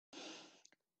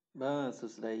បាទសួ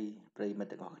ស្តីប្រិយមិត្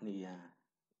តទាំងអស់គ្នា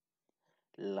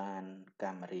ឡាន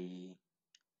Camry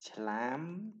ឆ្លាម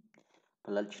ផ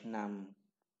លិតឆ្នាំ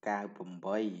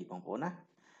98បងប្អូនណា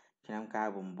ឆ្នាំ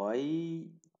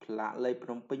98ផ្លាកលេខភ្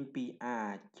នំពេញ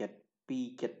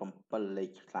 2A7277 លេខ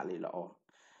ផ្លាកលេខល្អ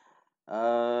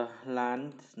ឡាន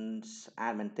ស្អា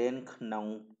តមែនទែនក្នុង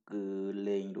គឺ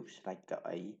លេងរូបស្ដេចកៅ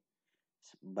អី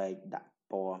ស្បែកដាក់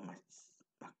ពណ៌មក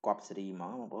កប់សេរីហ្ម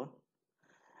ងបងប្អូន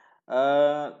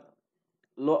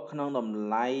លក់ក្នុងតម្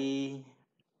លៃ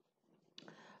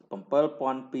$7,200បងប្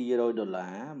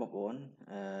អូន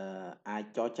អាច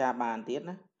ចរចាបានទៀត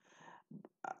ណា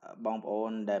បងប្អូ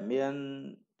នដែលមាន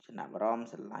ចំណាប់អារម្មណ៍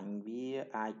ស្រឡាញ់វា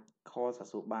អាចខល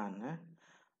សួរបានណា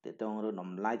ទាក់ទងរឿងត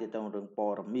ម្លៃទាក់ទងរឿងព័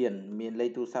ត៌មានលេខ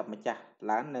ទូរស័ព្ទម្ចាស់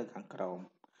ឡាននៅខាងក្រោម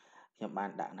ខ្ញុំបាន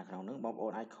ដាក់នៅក្នុងនោះបងប្អូ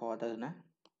នអាចខលទៅណា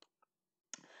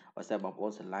បើសិនបងប្អូ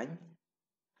នស្រឡាញ់អ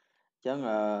ញ្ចឹង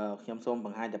ខ្ញុំសូមប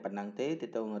ង្ហាញតែប៉ុណ្្នឹងទេទា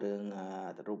ក់ទងរឿង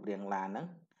រូបរាងឡានហ្នឹង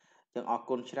អញ្ចឹងអរ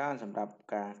គុណច្រើនសម្រាប់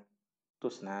ការទ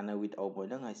ស្សនានៅវីដេអូមួយ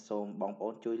ហ្នឹងហើយសូមបងប្អូ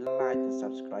នជួយ like និង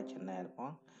subscribe channel ផ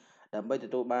ងដើម្បីទ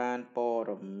ទួលបានព័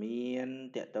ត៌មាន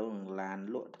ទាក់ទងនឹងឡាន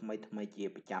លក់ថ្មីជា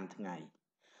ប្រចាំថ្ងៃ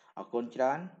អរគុណច្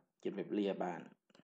រើនជម្រាបលាបាទ